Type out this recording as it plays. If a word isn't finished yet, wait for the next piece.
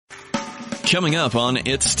Coming up on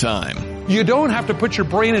It's Time. You don't have to put your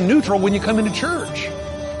brain in neutral when you come into church.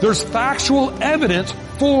 There's factual evidence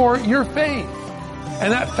for your faith.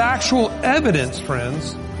 And that factual evidence,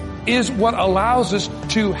 friends, is what allows us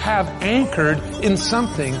to have anchored in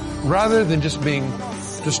something rather than just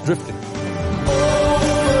drifting.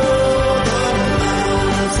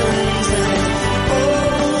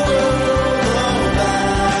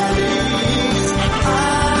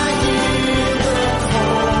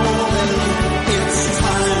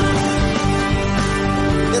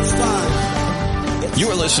 You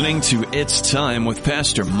are listening to It's Time with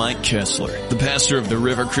Pastor Mike Kessler, the pastor of the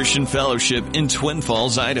River Christian Fellowship in Twin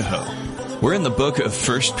Falls, Idaho. We're in the book of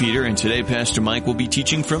 1 Peter, and today Pastor Mike will be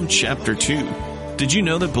teaching from chapter 2. Did you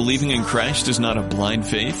know that believing in Christ is not a blind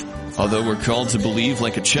faith? Although we're called to believe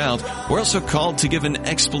like a child, we're also called to give an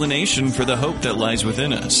explanation for the hope that lies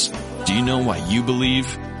within us. Do you know why you believe?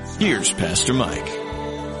 Here's Pastor Mike.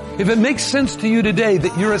 If it makes sense to you today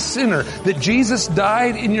that you're a sinner, that Jesus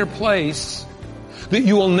died in your place, that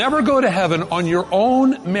you will never go to heaven on your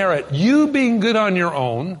own merit, you being good on your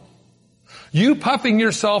own, you puffing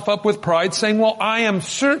yourself up with pride, saying, well, I am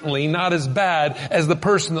certainly not as bad as the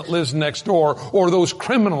person that lives next door or those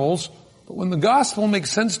criminals. But when the gospel makes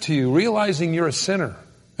sense to you, realizing you're a sinner,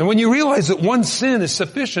 and when you realize that one sin is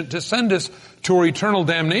sufficient to send us to our eternal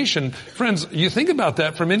damnation, friends, you think about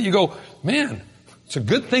that for a minute, you go, man, it's a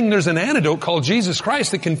good thing there's an antidote called Jesus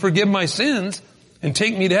Christ that can forgive my sins and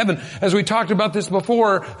take me to heaven. As we talked about this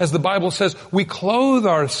before, as the Bible says, we clothe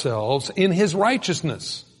ourselves in His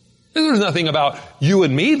righteousness. There's nothing about you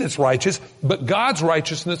and me that's righteous, but God's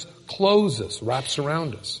righteousness clothes us, wraps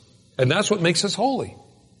around us. And that's what makes us holy.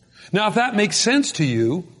 Now, if that makes sense to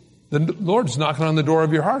you, the Lord's knocking on the door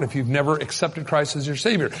of your heart if you've never accepted Christ as your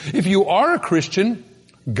Savior. If you are a Christian,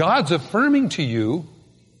 God's affirming to you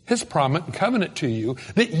His promise and covenant to you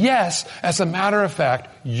that yes, as a matter of fact,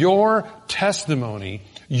 your testimony,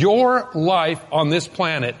 your life on this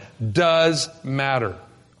planet does matter.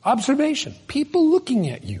 Observation. People looking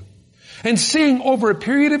at you and seeing over a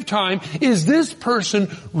period of time, is this person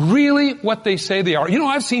really what they say they are? You know,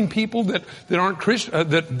 I've seen people that aren't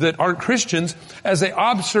Christians as they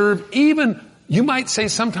observe even, you might say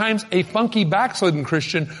sometimes a funky backslidden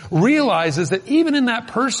Christian realizes that even in that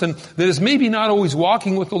person that is maybe not always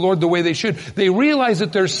walking with the Lord the way they should, they realize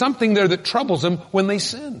that there's something there that troubles them when they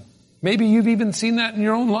sin. Maybe you've even seen that in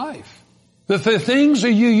your own life. That the things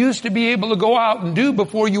that you used to be able to go out and do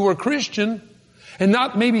before you were a Christian and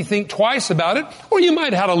not maybe think twice about it, or you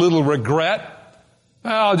might have had a little regret.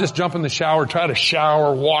 I'll just jump in the shower, try to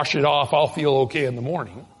shower, wash it off, I'll feel okay in the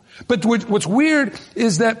morning. But what's weird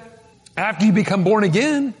is that after you become born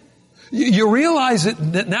again, you realize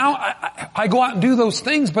that now I go out and do those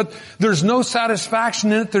things, but there's no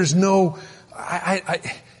satisfaction in it. There's no,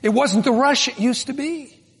 it wasn't the rush it used to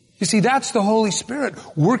be. You see, that's the Holy Spirit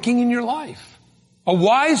working in your life. A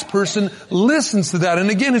wise person listens to that.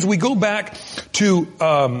 And again, as we go back to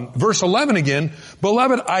verse 11 again,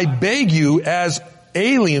 beloved, I beg you as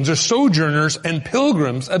aliens or sojourners and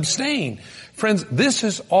pilgrims, abstain. Friends, this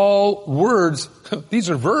is all words,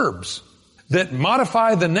 these are verbs that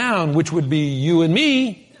modify the noun, which would be you and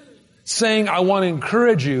me, saying, I want to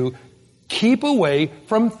encourage you, keep away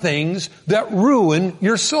from things that ruin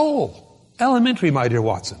your soul. Elementary, my dear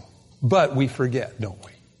Watson. But we forget, don't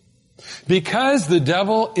we? Because the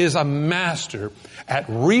devil is a master at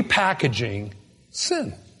repackaging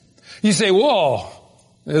sin. You say, well,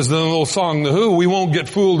 there's the little song, The Who, we won't get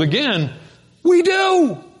fooled again. We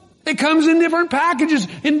do. It comes in different packages,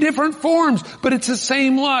 in different forms, but it's the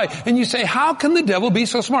same lie. And you say, how can the devil be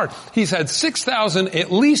so smart? He's had 6,000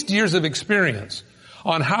 at least years of experience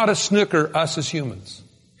on how to snooker us as humans.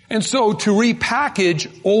 And so to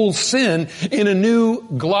repackage old sin in a new,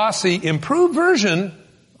 glossy, improved version,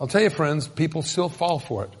 I'll tell you, friends, people still fall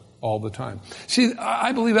for it all the time. See,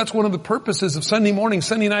 I believe that's one of the purposes of Sunday morning,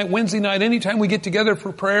 Sunday night, Wednesday night, anytime we get together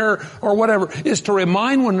for prayer or whatever, is to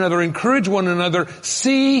remind one another, encourage one another,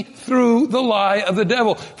 see through the lie of the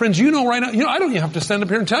devil. Friends, you know right now, I don't even have to stand up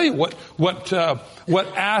here and tell you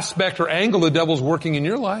what aspect or angle the devil's working in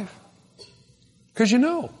your life. Because you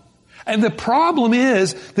know. And the problem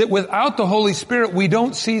is that without the Holy Spirit, we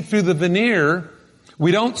don't see through the veneer,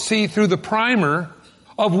 we don't see through the primer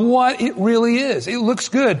of what it really is. It looks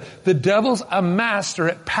good. The devil's a master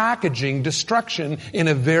at packaging destruction in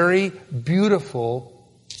a very beautiful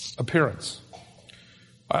appearance.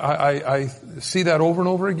 I see that over and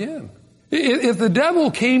over again. If the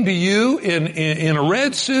devil came to you in a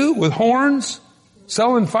red suit with horns,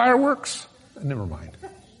 selling fireworks, never mind.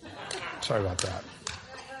 Sorry about that.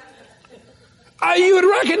 You would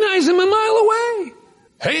recognize him a mile away.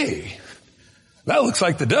 Hey, That looks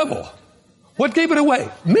like the devil. What gave it away?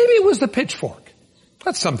 Maybe it was the pitchfork.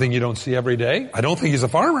 That's something you don't see every day. I don't think he's a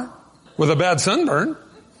farmer with a bad sunburn.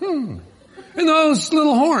 And those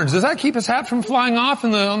little horns, does that keep his hat from flying off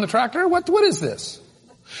on the tractor? What is this?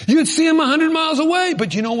 You'd see him 100 miles away,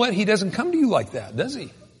 but you know what? He doesn't come to you like that, does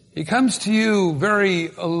he? He comes to you very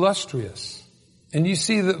illustrious. And you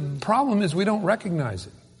see the problem is we don't recognize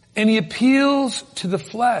it. And he appeals to the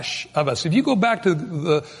flesh of us. If you go back to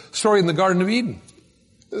the story in the Garden of Eden,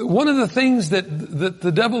 one of the things that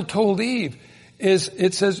the devil told Eve is,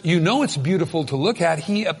 it says, you know it's beautiful to look at.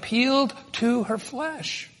 He appealed to her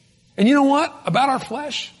flesh. And you know what? About our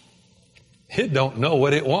flesh? It don't know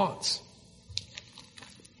what it wants.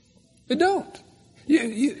 It don't.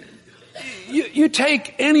 You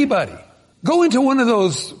take anybody. Go into one of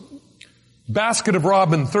those Basket of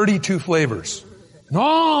Robin 32 flavors. And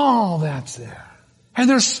all that's there. And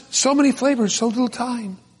there's so many flavors, so little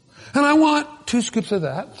time. And I want 2 scoops of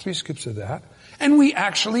that, 3 scoops of that. And we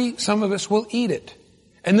actually, some of us will eat it.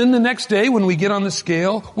 And then the next day when we get on the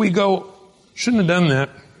scale, we go, shouldn't have done that.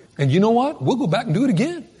 And you know what? We'll go back and do it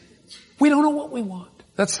again. We don't know what we want.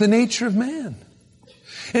 That's the nature of man.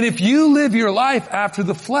 And if you live your life after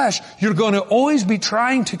the flesh, you're going to always be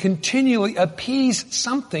trying to continually appease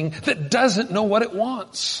something that doesn't know what it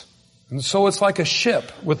wants. And so it's like a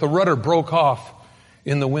ship with the rudder broke off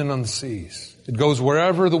in the wind on the seas. It goes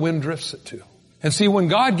wherever the wind drifts it to. And see, when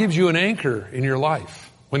God gives you an anchor in your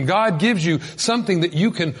life, when God gives you something that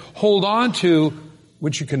you can hold on to,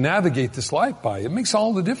 which you can navigate this life by, it makes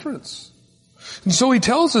all the difference. And so he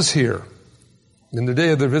tells us here, in the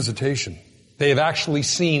day of their visitation, they have actually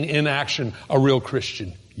seen in action a real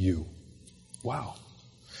Christian, you. Wow.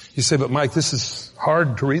 You say, but Mike, this is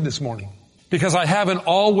hard to read this morning. Because I haven't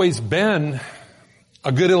always been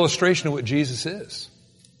a good illustration of what Jesus is.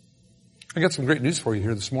 I got some great news for you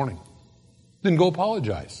here this morning. Then go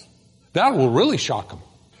apologize. That will really shock them.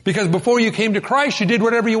 Because before you came to Christ, you did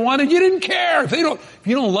whatever you wanted. You didn't care. If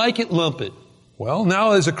you don't like it, lump it. Well,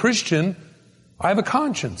 now as a Christian, I have a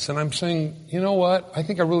conscience. And I'm saying, you know what? I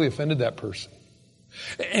think I really offended that person.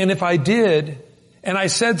 And if I did, and I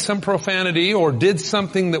said some profanity or did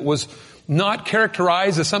something that was not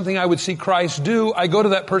characterized as something I would see Christ do, I go to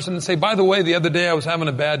that person and say, by the way, the other day I was having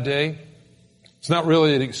a bad day. It's not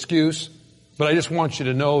really an excuse, but I just want you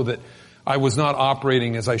to know that I was not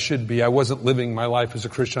operating as I should be. I wasn't living my life as a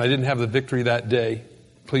Christian. I didn't have the victory that day.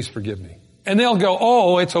 Please forgive me. And they'll go,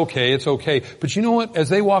 oh, it's okay, it's okay. But you know what? As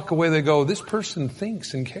they walk away, they go, this person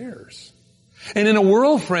thinks and cares. And in a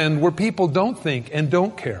world, friend, where people don't think and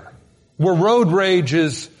don't care, where road rage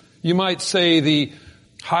is, you might say, the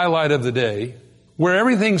highlight of the day, where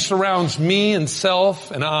everything surrounds me and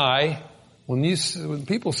self and I, when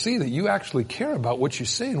people see that you actually care about what you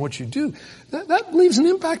say and what you do, that leaves an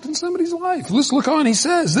impact in somebody's life. Let's look on. He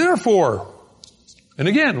says, therefore. And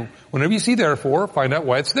again, whenever you see therefore, find out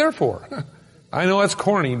why it's therefore. I know that's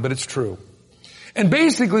corny, but it's true. And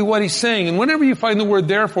basically what he's saying, and whenever you find the word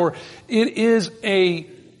therefore, it is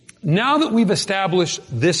now that we've established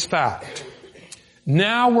this fact,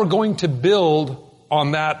 now we're going to build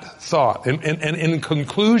on that thought, and in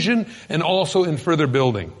conclusion and also in further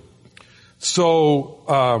building. So,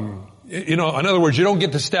 in other words, you don't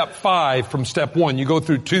get to step 5 from step 1. You go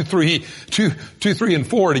through 2, 3, and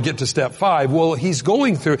 4 to get to step 5. Well, he's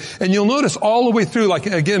going through, and you'll notice all the way through, like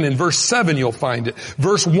again, in verse 7 you'll find it.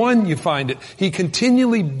 Verse 1 you find it. He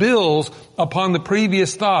continually builds upon the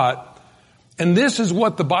previous thought. And this is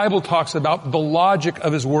what the Bible talks about, the logic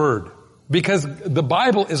of his word. Because the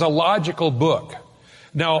Bible is a logical book.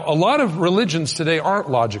 Now, a lot of religions today aren't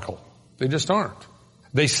logical. They just aren't.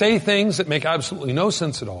 They say things that make absolutely no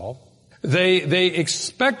sense at all. They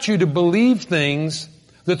expect you to believe things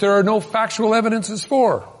that there are no factual evidences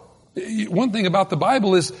for. One thing about the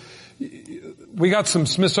Bible is, we got some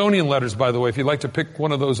Smithsonian letters, by the way. If you'd like to pick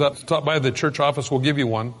one of those up, stop by the church office, we'll give you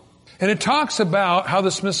one. And it talks about how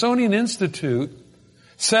the Smithsonian Institute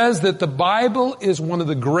says that the Bible is one of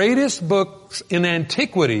the greatest books in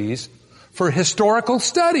antiquities for historical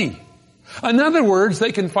study. In other words,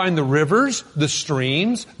 they can find the rivers, the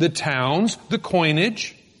streams, the towns, the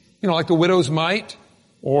coinage, like the widow's mite,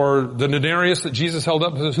 or the denarius that Jesus held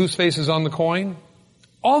up, whose face is on the coin.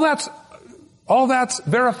 All that's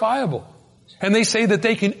verifiable. And they say that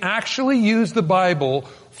they can actually use the Bible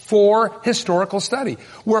for historical study.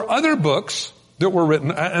 Where other books that were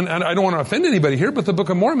written, and I don't want to offend anybody here, but the Book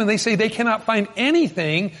of Mormon, they say they cannot find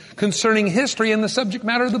anything concerning history in the subject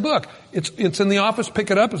matter of the book. It's in the office, pick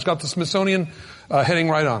it up, it's got the Smithsonian heading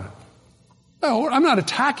right on it. No, I'm not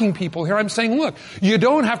attacking people here. I'm saying, look, you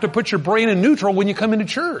don't have to put your brain in neutral when you come into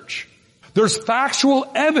church. There's factual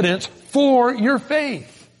evidence for your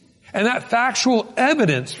faith. And that factual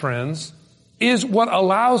evidence, friends, is what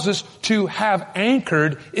allows us to have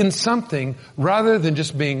anchored in something rather than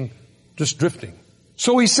just drifting.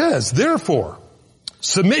 So he says, therefore,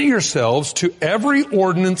 submit yourselves to every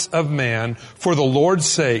ordinance of man for the Lord's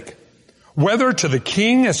sake, whether to the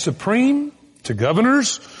king as supreme, to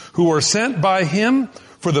governors who are sent by him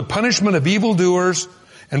for the punishment of evildoers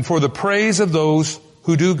and for the praise of those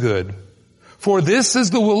who do good. For this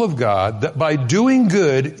is the will of God, that by doing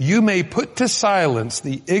good you may put to silence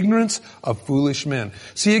the ignorance of foolish men.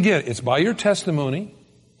 See again, it's by your testimony.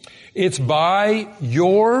 It's by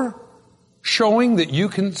your showing that you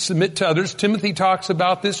can submit to others. Timothy talks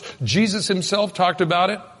about this. Jesus himself talked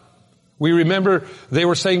about it. We remember they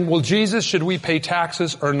were saying, well, Jesus, should we pay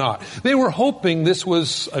taxes or not? They were hoping this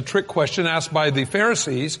was a trick question asked by the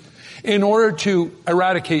Pharisees in order to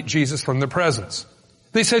eradicate Jesus from their presence.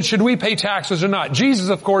 They said, should we pay taxes or not? Jesus,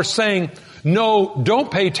 of course, saying, no,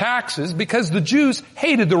 don't pay taxes, because the Jews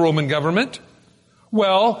hated the Roman government.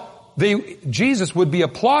 Well, Jesus would be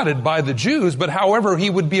applauded by the Jews, but however, he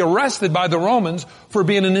would be arrested by the Romans for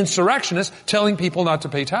being an insurrectionist, telling people not to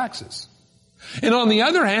pay taxes. And on the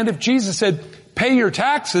other hand, if Jesus said, pay your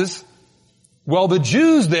taxes, well, the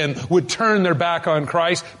Jews then would turn their back on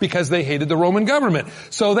Christ because they hated the Roman government.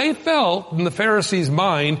 So they felt in the Pharisees'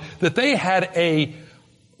 mind that they had a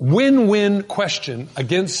win-win question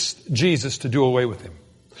against Jesus to do away with him.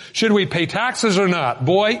 Should we pay taxes or not?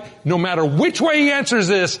 Boy, no matter which way he answers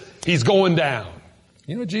this, he's going down.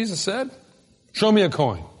 You know what Jesus said? Show me a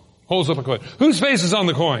coin. Holds up a coin. Whose face is on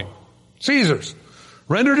the coin? Caesar's.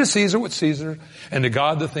 Render to Caesar what's Caesar, and to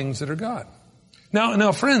God the things that are God.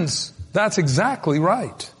 Now friends, that's exactly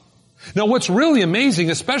right. Now what's really amazing,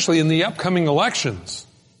 especially in the upcoming elections,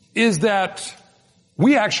 is that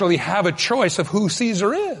we actually have a choice of who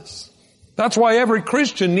Caesar is. That's why every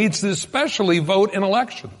Christian needs to especially vote in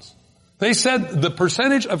elections. They said the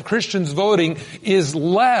percentage of Christians voting is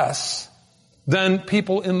less than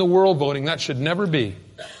people in the world voting. That should never be.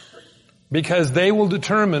 Because they will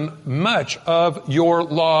determine much of your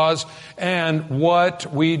laws and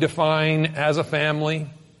what we define as a family,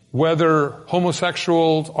 whether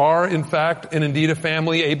homosexuals are in fact and indeed a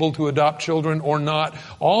family able to adopt children or not,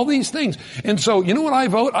 all these things. And so, you know what I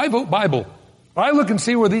vote? I vote Bible. I look and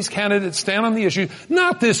see where these candidates stand on the issue,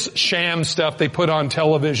 not this sham stuff they put on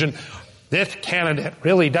television. This candidate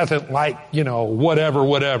really doesn't like,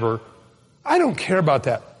 whatever. I don't care about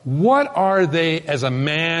that. What are they as a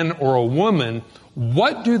man or a woman?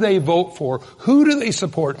 What do they vote for? Who do they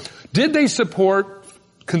support? Did they support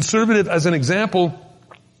conservative, as an example,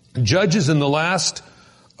 judges in the last,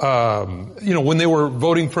 when they were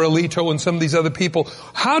voting for Alito and some of these other people?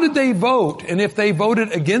 How did they vote? And if they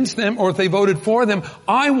voted against them or if they voted for them,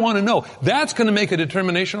 I want to know. That's going to make a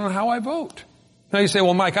determination on how I vote. Now you say,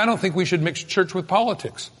 well, Mike, I don't think we should mix church with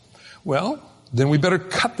politics. Well, then we better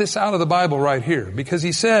cut this out of the Bible right here, because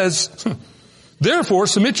he says, therefore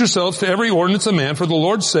submit yourselves to every ordinance of man for the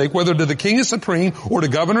Lord's sake, whether to the king as supreme or to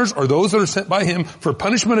governors or those that are sent by him for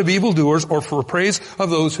punishment of evildoers or for praise of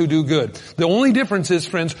those who do good. The only difference is,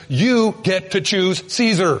 friends, you get to choose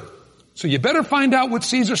Caesar. So you better find out what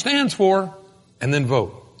Caesar stands for and then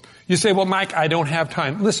vote. You say, well, Mike, I don't have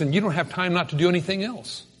time. Listen, you don't have time not to do anything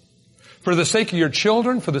else. For the sake of your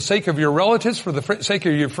children, for the sake of your relatives, for the sake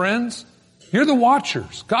of your friends, you're the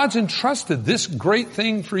watchers. God's entrusted this great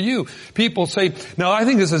thing for you. People say, now I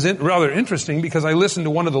think this is rather interesting, because I listened to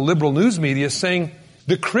one of the liberal news media saying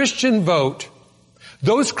the Christian vote,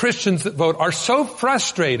 those Christians that vote are so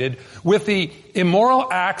frustrated with the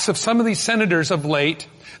immoral acts of some of these senators of late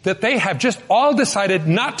that they have just all decided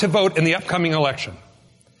not to vote in the upcoming election.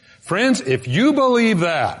 Friends, if you believe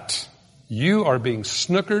that, you are being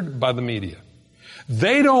snookered by the media.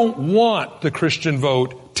 They don't want the Christian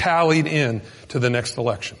vote tallied in to the next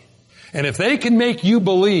election. And if they can make you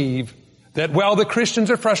believe that, well, the Christians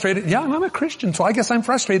are frustrated. Yeah, I'm a Christian, so I guess I'm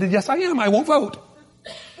frustrated. Yes, I am. I won't vote.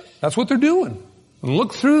 That's what they're doing. And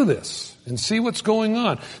look through this and see what's going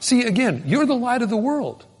on. See, again, you're the light of the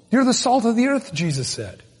world. You're the salt of the earth, Jesus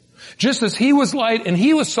said. Just as he was light and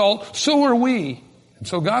he was salt, so are we. And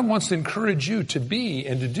so God wants to encourage you to be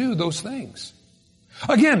and to do those things.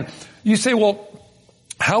 Again, you say, well,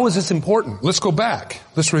 how is this important? Let's go back.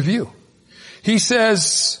 Let's review. He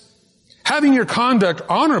says, having your conduct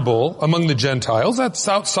honorable among the Gentiles, that's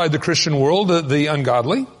outside the Christian world, the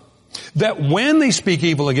ungodly, that when they speak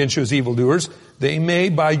evil against you as evildoers, they may,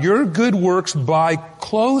 by your good works, by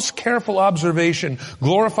close, careful observation,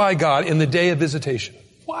 glorify God in the day of visitation.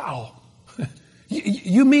 Wow.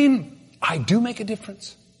 You mean I do make a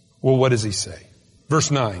difference? Well, what does he say?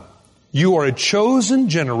 Verse 9. You are a chosen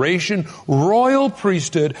generation, royal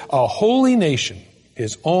priesthood, a holy nation,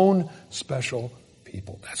 His own special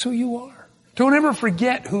people. That's who you are. Don't ever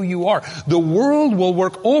forget who you are. The world will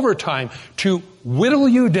work overtime to whittle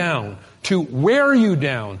you down, to wear you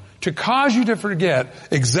down, to cause you to forget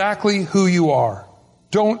exactly who you are.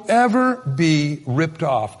 Don't ever be ripped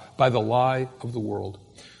off by the lie of the world.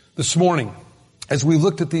 This morning, as we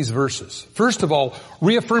looked at these verses, first of all,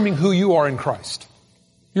 reaffirming who you are in Christ.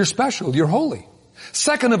 You're special. You're holy.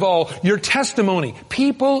 Second of all, your testimony.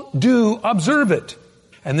 People do observe it.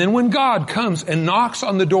 And then when God comes and knocks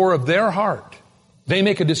on the door of their heart, they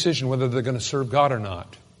make a decision whether they're going to serve God or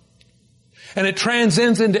not. And it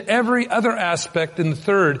transcends into every other aspect in the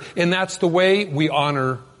third, and that's the way we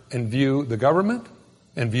honor and view the government,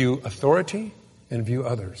 and view authority, and view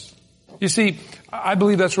others. You see, I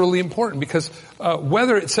believe that's really important because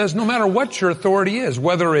whether it says no matter what your authority is,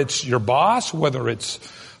 whether it's your boss, whether it's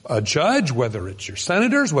a judge, whether it's your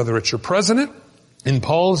senators, whether it's your president, in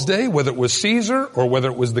Paul's day, whether it was Caesar or whether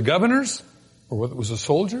it was the governors or whether it was the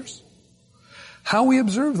soldiers, how we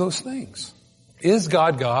observe those things. Is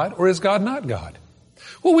God God or is God not God?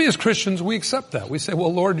 Well, we as Christians, we accept that. We say,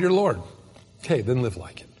 well, Lord, you're Lord. Okay, then live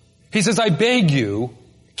like it. He says, I beg you,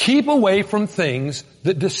 keep away from things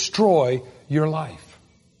that destroy your life.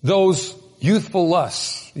 Those youthful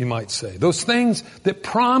lusts, you might say. Those things that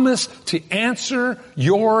promise to answer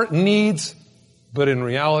your needs, but in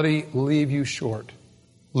reality leave you short,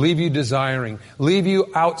 leave you desiring, leave you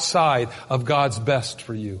outside of God's best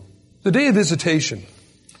for you. The day of visitation,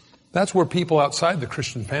 that's where people outside the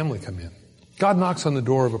Christian family come in. God knocks on the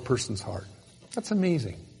door of a person's heart. That's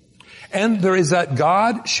amazing. And there is that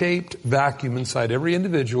God-shaped vacuum inside every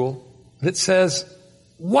individual that says,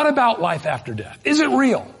 what about life after death? Is it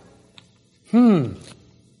real?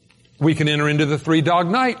 We can enter into the three-dog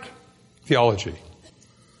night theology.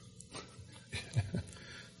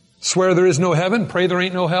 Swear there is no heaven, pray there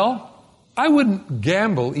ain't no hell. I wouldn't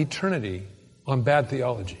gamble eternity on bad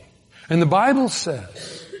theology. And the Bible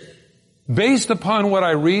says, based upon what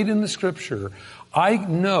I read in the Scripture, I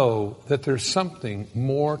know that there's something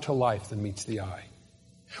more to life than meets the eye.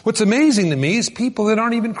 What's amazing to me is people that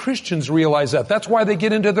aren't even Christians realize that. That's why they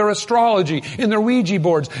get into their astrology and their Ouija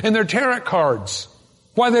boards and their tarot cards.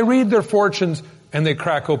 Why they read their fortunes and they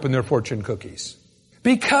crack open their fortune cookies.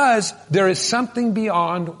 Because there is something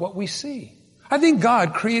beyond what we see. I think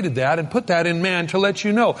God created that and put that in man to let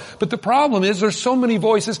you know. But the problem is there's so many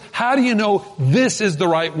voices. How do you know this is the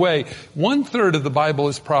right way? 1/3 of the Bible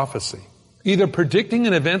is prophecy. Either predicting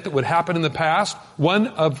an event that would happen in the past, one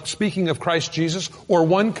of speaking of Christ Jesus, or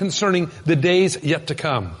one concerning the days yet to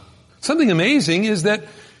come. Something amazing is that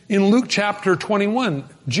in Luke chapter 21,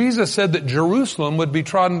 Jesus said that Jerusalem would be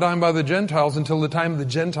trodden down by the Gentiles until the time of the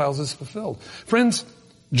Gentiles is fulfilled. Friends,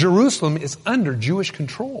 Jerusalem is under Jewish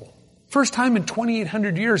control. First time in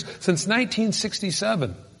 2,800 years since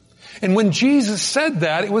 1967. And when Jesus said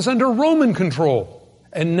that, it was under Roman control.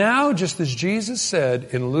 And now, just as Jesus said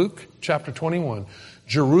in Luke chapter 21,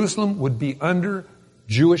 Jerusalem would be under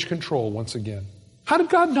Jewish control once again. How did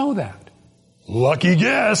God know that? Lucky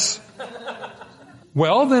guess.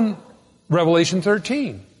 Well, then, Revelation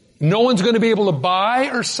 13. No one's going to be able to buy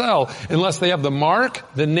or sell unless they have the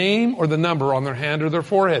mark, the name, or the number on their hand or their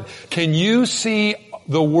forehead. Can you see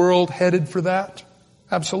the world headed for that?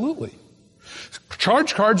 Absolutely.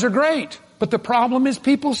 Charge cards are great, but the problem is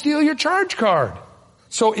people steal your charge card.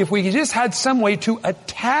 So if we just had some way to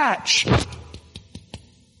attach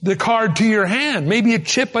the card to your hand, maybe a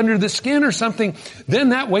chip under the skin or something, then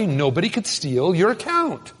that way nobody could steal your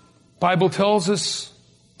account. Bible tells us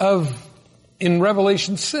in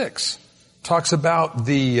Revelation 6, talks about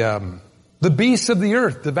the beasts of the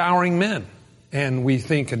earth devouring men. And we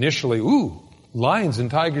think initially, ooh, lions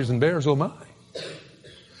and tigers and bears, oh my.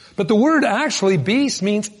 But the word actually beast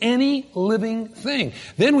means any living thing.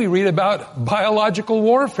 Then we read about biological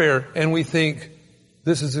warfare and we think,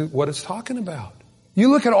 this is what it's talking about.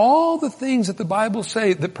 You look at all the things that the Bible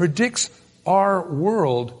say that predicts our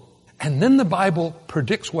world, and then the Bible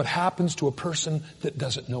predicts what happens to a person that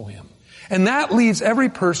doesn't know Him. And that leaves every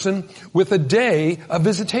person with a day of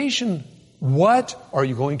visitation. What are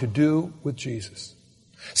you going to do with Jesus?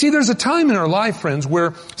 See, there's a time in our life, friends,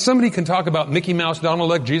 where somebody can talk about Mickey Mouse,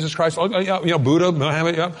 Donald Duck, Jesus Christ, Buddha,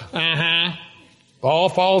 Muhammad, all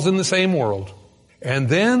falls in the same world. And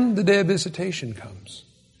then the day of visitation comes.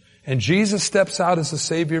 And Jesus steps out as the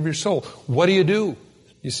Savior of your soul. What do?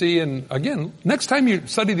 You see, and again, next time you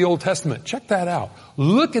study the Old Testament, check that out.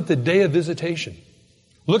 Look at the day of visitation.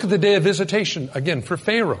 Look at the day of visitation, again, for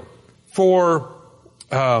Pharaoh, for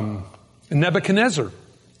Nebuchadnezzar,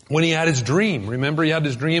 When he had his dream, remember he had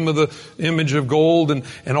his dream of the image of gold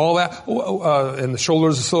and all that, and the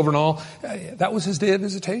shoulders of silver and all. That was his day of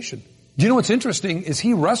visitation. Do you know what's interesting is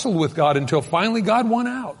he wrestled with God until finally God won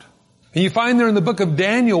out. And you find there in the book of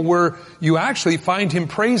Daniel where you actually find him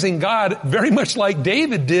praising God very much like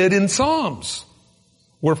David did in Psalms,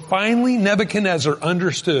 where finally Nebuchadnezzar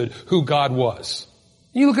understood who God was.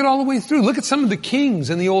 You look at all the way through. Look at some of the kings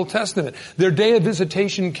in the Old Testament. Their day of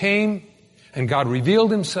visitation came, and God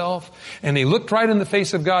revealed himself, and they looked right in the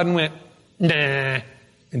face of God and went, nah,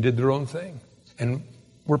 and did their own thing. And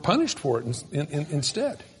were punished for it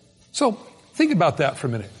instead. So think about that for a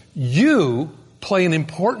minute. You play an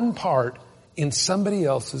important part in somebody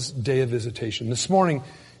else's day of visitation. This morning,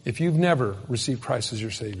 if you've never received Christ as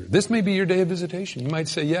your Savior, this may be your day of visitation. You might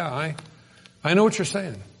say, yeah, I know what you're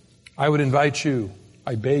saying. I would invite you,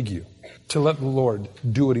 I beg you, to let the Lord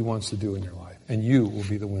do what he wants to do in your life, and you will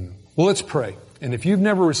be the winner. Well, let's pray. And if you've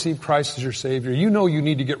never received Christ as your Savior, you know you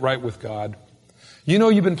need to get right with God. You know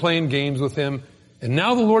you've been playing games with him, and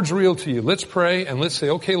now the Lord's real to you. Let's pray and let's say,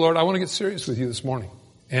 okay, Lord, I want to get serious with you this morning.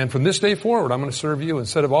 And from this day forward, I'm going to serve you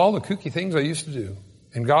instead of all the kooky things I used to do.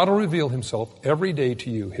 And God will reveal himself every day to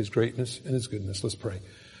you, his greatness and his goodness. Let's pray.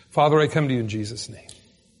 Father, I come to you in Jesus' name.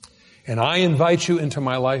 And I invite you into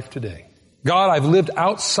my life today. God, I've lived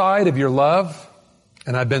outside of your love,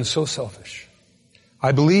 and I've been so selfish.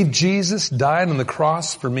 I believe Jesus died on the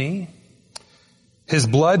cross for me. His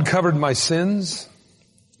blood covered my sins.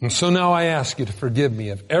 And so now I ask you to forgive me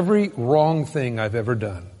of every wrong thing I've ever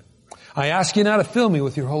done. I ask you now to fill me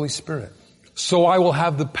with your Holy Spirit so I will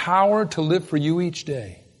have the power to live for you each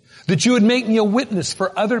day. That you would make me a witness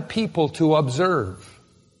for other people to observe.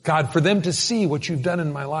 God, for them to see what you've done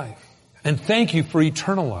in my life. And thank you for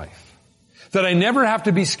eternal life. That I never have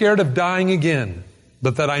to be scared of dying again,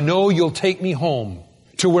 but that I know you'll take me home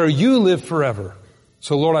to where you live forever.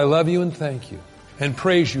 So Lord, I love you and thank you and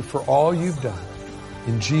praise you for all you've done.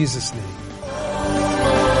 In Jesus' name.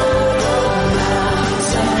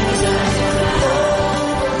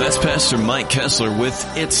 That's Pastor Mike Kessler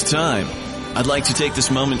with It's Time. I'd like to take this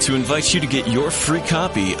moment to invite you to get your free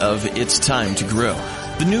copy of It's Time to Grow,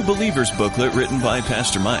 the New Believers booklet written by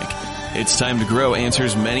Pastor Mike. It's Time to Grow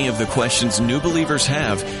answers many of the questions new believers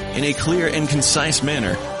have in a clear and concise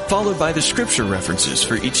manner, followed by the scripture references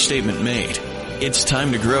for each statement made. It's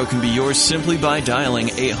Time to Grow can be yours simply by dialing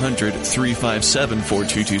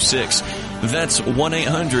 800-357-4226. That's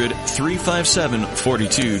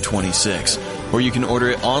 1-800-357-4226. Or you can order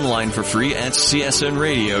it online for free at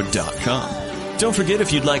csnradio.com. Don't forget,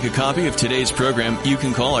 if you'd like a copy of today's program, you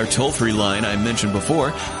can call our toll-free line I mentioned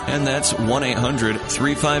before, and that's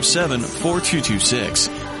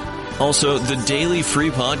 1-800-357-4226. Also, the daily free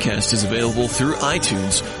podcast is available through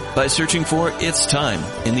iTunes by searching for It's Time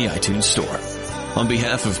in the iTunes Store. On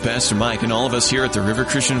behalf of Pastor Mike and all of us here at the River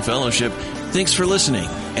Christian Fellowship, thanks for listening,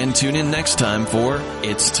 and tune in next time for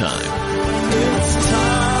It's Time. It's time.